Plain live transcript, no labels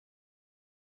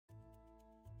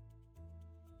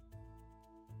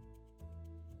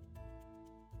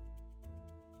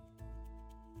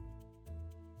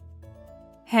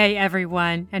Hey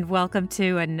everyone, and welcome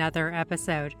to another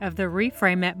episode of the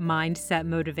Reframe It Mindset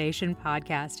Motivation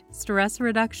Podcast, stress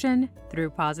reduction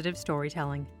through positive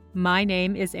storytelling. My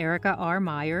name is Erica R.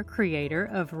 Meyer, creator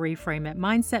of Reframe It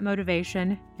Mindset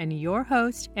Motivation, and your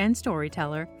host and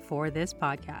storyteller for this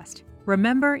podcast.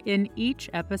 Remember, in each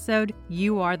episode,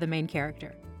 you are the main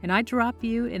character, and I drop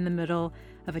you in the middle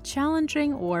of a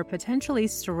challenging or potentially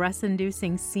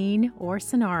stress-inducing scene or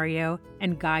scenario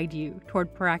and guide you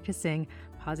toward practicing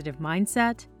positive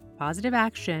mindset, positive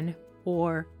action,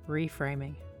 or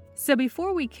reframing. So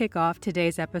before we kick off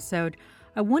today's episode,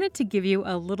 I wanted to give you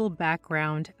a little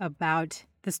background about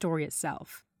the story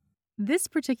itself. This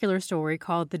particular story,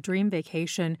 called The Dream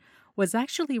Vacation, was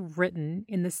actually written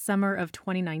in the summer of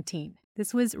 2019.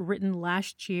 This was written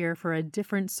last year for a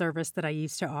different service that I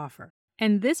used to offer.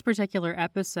 And this particular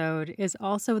episode is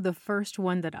also the first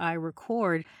one that I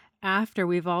record after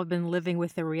we've all been living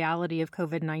with the reality of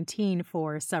COVID-19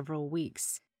 for several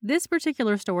weeks. This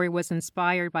particular story was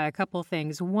inspired by a couple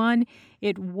things. One,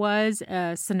 it was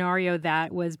a scenario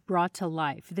that was brought to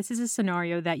life. This is a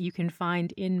scenario that you can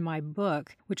find in my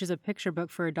book, which is a picture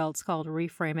book for adults called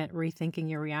Reframe It, Rethinking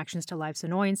Your Reactions to Life's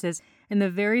Annoyances. And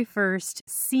the very first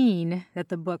scene that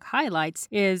the book highlights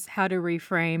is how to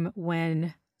reframe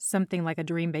when something like a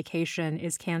dream vacation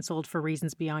is canceled for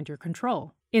reasons beyond your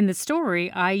control. In the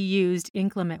story, I used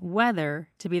inclement weather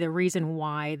to be the reason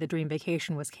why the dream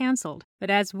vacation was canceled. But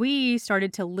as we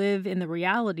started to live in the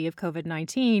reality of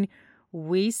COVID-19,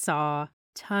 we saw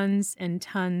tons and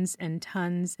tons and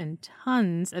tons and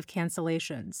tons of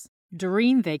cancellations.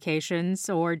 Dream vacations,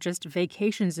 or just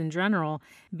vacations in general,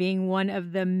 being one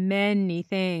of the many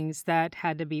things that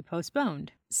had to be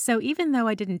postponed. So even though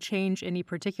I didn't change any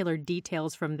particular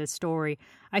details from this story,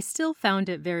 I still found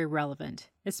it very relevant,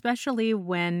 especially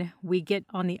when we get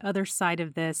on the other side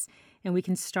of this and we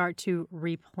can start to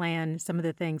replan some of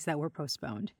the things that were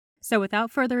postponed. So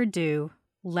without further ado,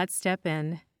 let's step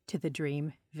in to the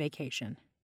dream vacation.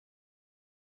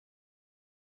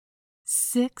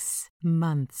 6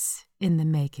 months in the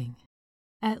making,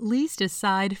 at least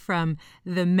aside from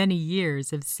the many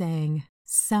years of saying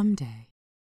someday.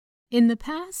 In the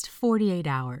past 48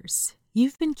 hours,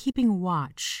 you've been keeping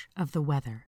watch of the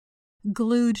weather,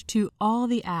 glued to all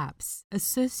the apps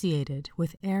associated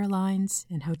with airlines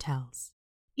and hotels.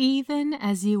 Even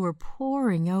as you were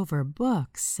poring over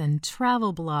books and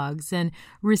travel blogs and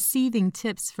receiving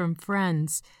tips from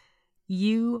friends,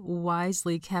 you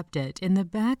wisely kept it in the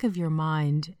back of your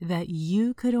mind that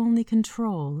you could only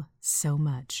control so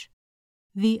much.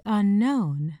 The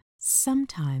unknown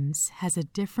sometimes has a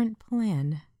different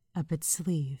plan up its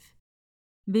sleeve,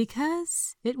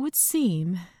 because it would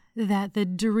seem that the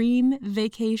dream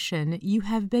vacation you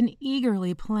have been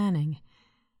eagerly planning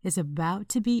is about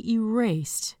to be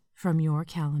erased from your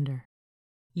calendar.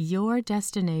 Your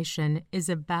destination is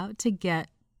about to get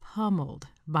pummeled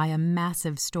by a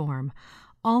massive storm,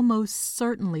 almost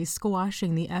certainly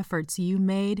squashing the efforts you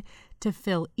made to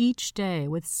fill each day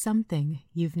with something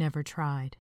you've never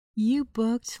tried. You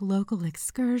booked local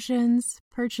excursions,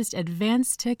 purchased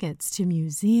advance tickets to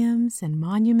museums and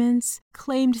monuments,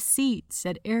 claimed seats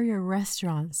at area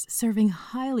restaurants serving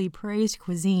highly praised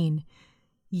cuisine.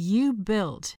 You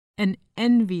built an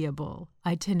enviable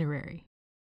itinerary.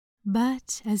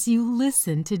 But as you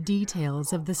listen to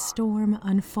details of the storm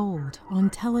unfold on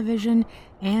television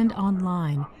and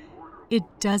online, it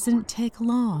doesn't take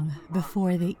long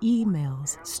before the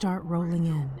emails start rolling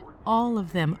in, all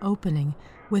of them opening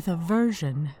with a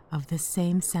version of the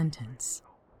same sentence.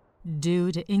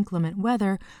 Due to inclement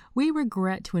weather, we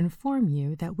regret to inform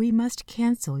you that we must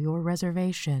cancel your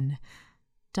reservation. ...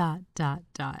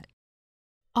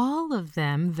 All of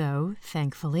them, though,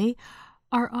 thankfully,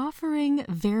 are offering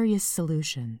various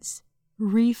solutions: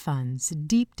 refunds,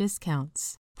 deep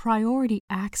discounts, priority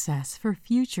access for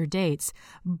future dates,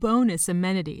 bonus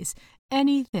amenities,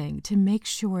 anything to make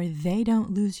sure they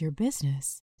don't lose your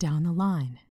business down the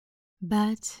line.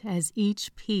 But as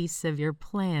each piece of your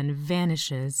plan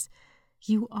vanishes,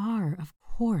 you are, of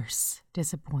course,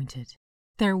 disappointed.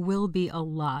 There will be a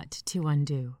lot to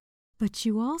undo. But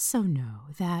you also know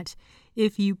that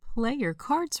if you play your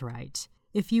cards right,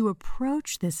 if you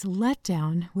approach this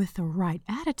letdown with the right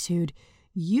attitude,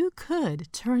 you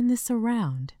could turn this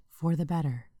around for the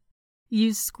better.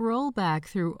 You scroll back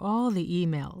through all the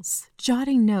emails,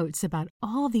 jotting notes about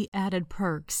all the added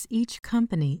perks each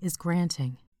company is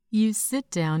granting. You sit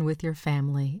down with your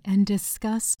family and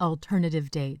discuss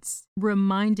alternative dates,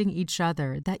 reminding each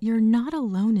other that you're not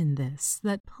alone in this,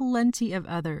 that plenty of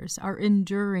others are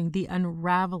enduring the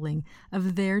unraveling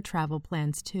of their travel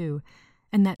plans too,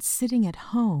 and that sitting at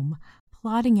home,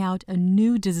 plotting out a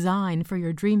new design for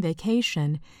your dream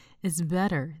vacation is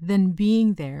better than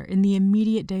being there in the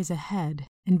immediate days ahead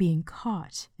and being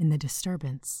caught in the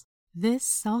disturbance.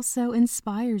 This also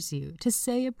inspires you to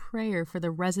say a prayer for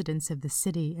the residents of the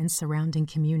city and surrounding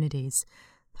communities,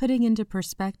 putting into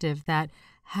perspective that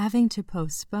having to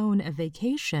postpone a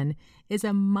vacation is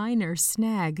a minor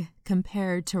snag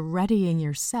compared to readying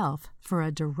yourself for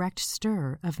a direct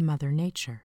stir of Mother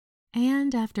Nature.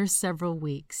 And after several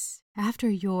weeks, after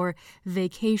your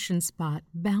vacation spot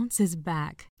bounces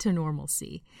back to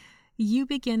normalcy, you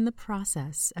begin the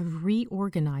process of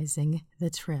reorganizing the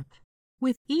trip.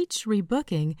 With each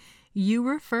rebooking, you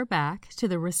refer back to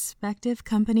the respective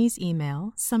company's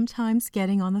email, sometimes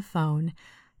getting on the phone,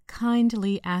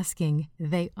 kindly asking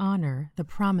they honor the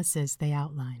promises they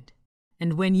outlined.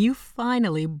 And when you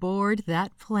finally board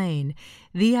that plane,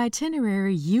 the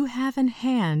itinerary you have in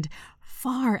hand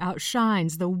far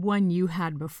outshines the one you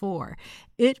had before.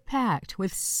 It packed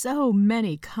with so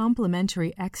many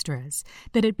complimentary extras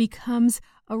that it becomes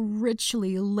a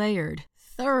richly layered,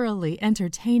 thoroughly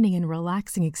entertaining and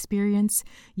relaxing experience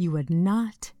you would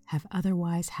not have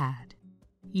otherwise had.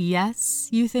 Yes,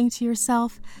 you think to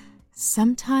yourself,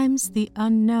 sometimes the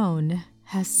unknown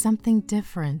has something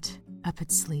different up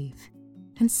its sleeve.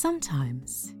 And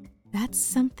sometimes that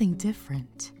something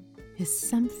different is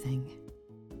something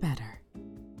better.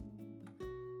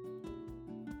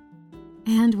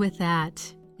 And with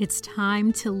that, it's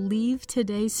time to leave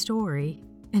today's story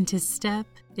and to step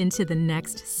into the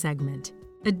next segment,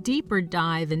 a deeper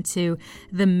dive into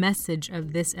the message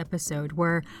of this episode,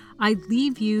 where I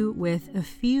leave you with a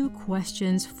few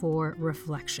questions for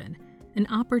reflection, an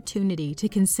opportunity to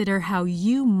consider how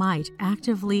you might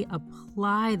actively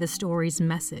apply the story's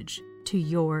message to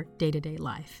your day-to-day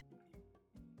life.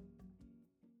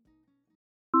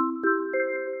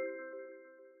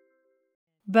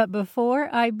 But before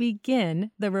I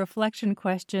begin the reflection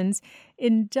questions,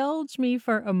 indulge me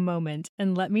for a moment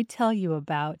and let me tell you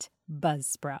about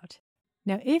Buzzsprout.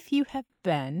 Now, if you have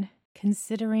been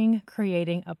considering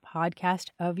creating a podcast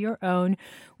of your own,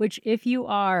 which if you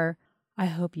are, I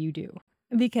hope you do,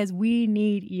 because we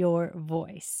need your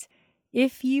voice.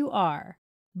 If you are,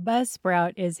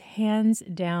 Buzzsprout is hands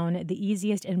down the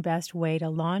easiest and best way to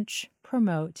launch,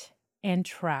 promote, and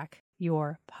track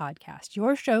your podcast.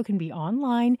 Your show can be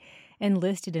online and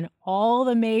listed in all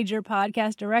the major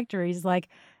podcast directories like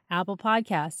Apple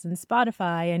Podcasts and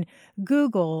Spotify and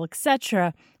Google,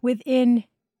 etc. within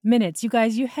minutes. You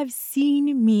guys, you have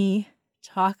seen me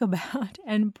talk about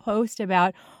and post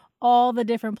about all the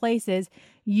different places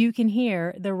you can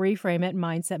hear the Reframe It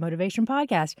Mindset Motivation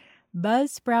podcast.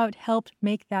 Buzzsprout helped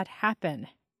make that happen,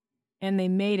 and they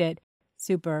made it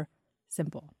super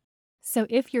simple. So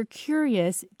if you're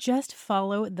curious, just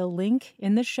follow the link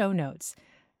in the show notes.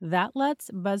 That lets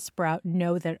Buzzsprout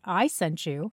know that I sent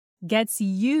you, gets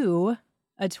you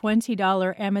a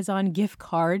 $20 Amazon gift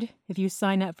card if you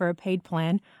sign up for a paid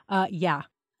plan. I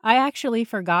actually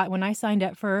forgot when I signed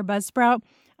up for Buzzsprout,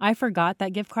 I forgot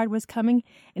that gift card was coming,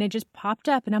 and it just popped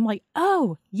up, and I'm like,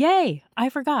 oh, yay, I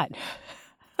forgot.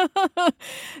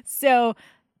 So,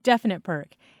 definite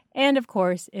perk. And of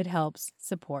course, it helps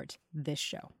support this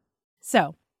show.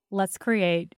 So, let's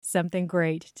create something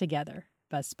great together,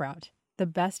 Buzzsprout, the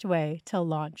best way to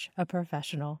launch a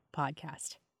professional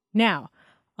podcast. Now,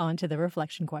 on to the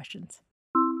reflection questions.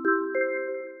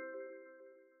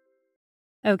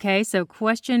 Okay, so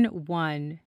question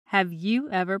 1. Have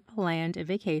you ever planned a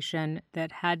vacation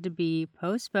that had to be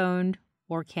postponed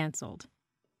or canceled?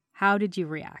 How did you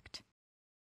react?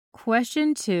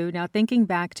 Question 2, now thinking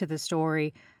back to the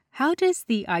story, how does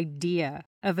the idea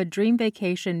of a dream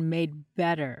vacation made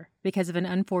better because of an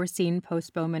unforeseen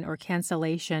postponement or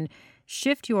cancellation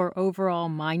shift your overall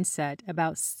mindset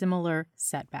about similar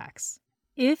setbacks?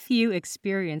 If you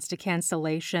experienced a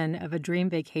cancellation of a dream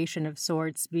vacation of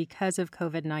sorts because of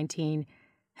COVID-19,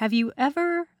 have you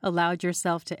ever allowed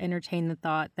yourself to entertain the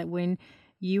thought that when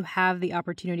you have the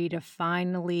opportunity to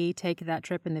finally take that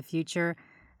trip in the future,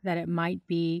 that it might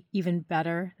be even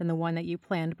better than the one that you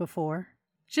planned before?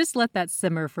 Just let that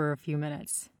simmer for a few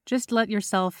minutes. Just let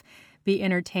yourself be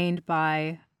entertained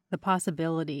by the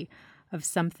possibility of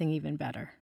something even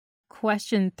better.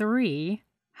 Question 3,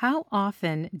 how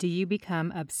often do you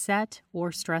become upset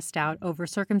or stressed out over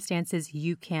circumstances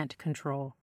you can't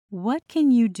control? What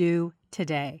can you do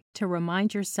today to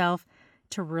remind yourself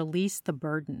to release the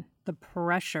burden, the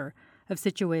pressure of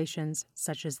situations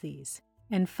such as these?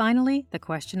 And finally, the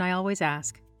question I always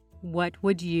ask, what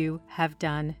would you have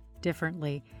done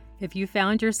differently if you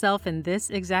found yourself in this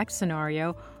exact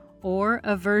scenario or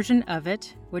a version of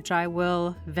it, which I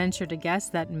will venture to guess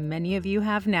that many of you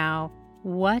have now?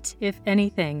 What, if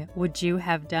anything, would you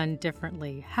have done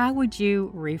differently? How would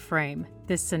you reframe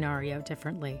this scenario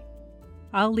differently?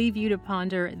 I'll leave you to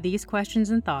ponder these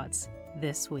questions and thoughts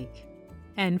this week.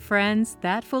 And friends,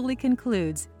 that fully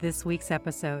concludes this week's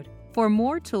episode. For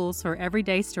more tools for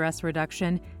everyday stress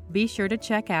reduction, be sure to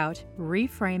check out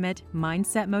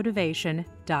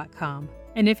reframeitmindsetmotivation.com.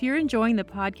 And if you're enjoying the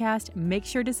podcast, make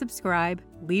sure to subscribe,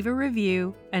 leave a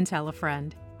review, and tell a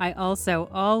friend. I also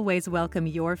always welcome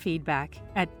your feedback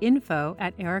at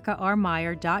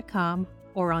info@ericarmeyer.com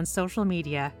or on social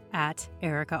media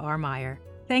 @EricaRmeyer.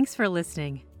 Thanks for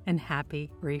listening and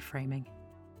happy reframing.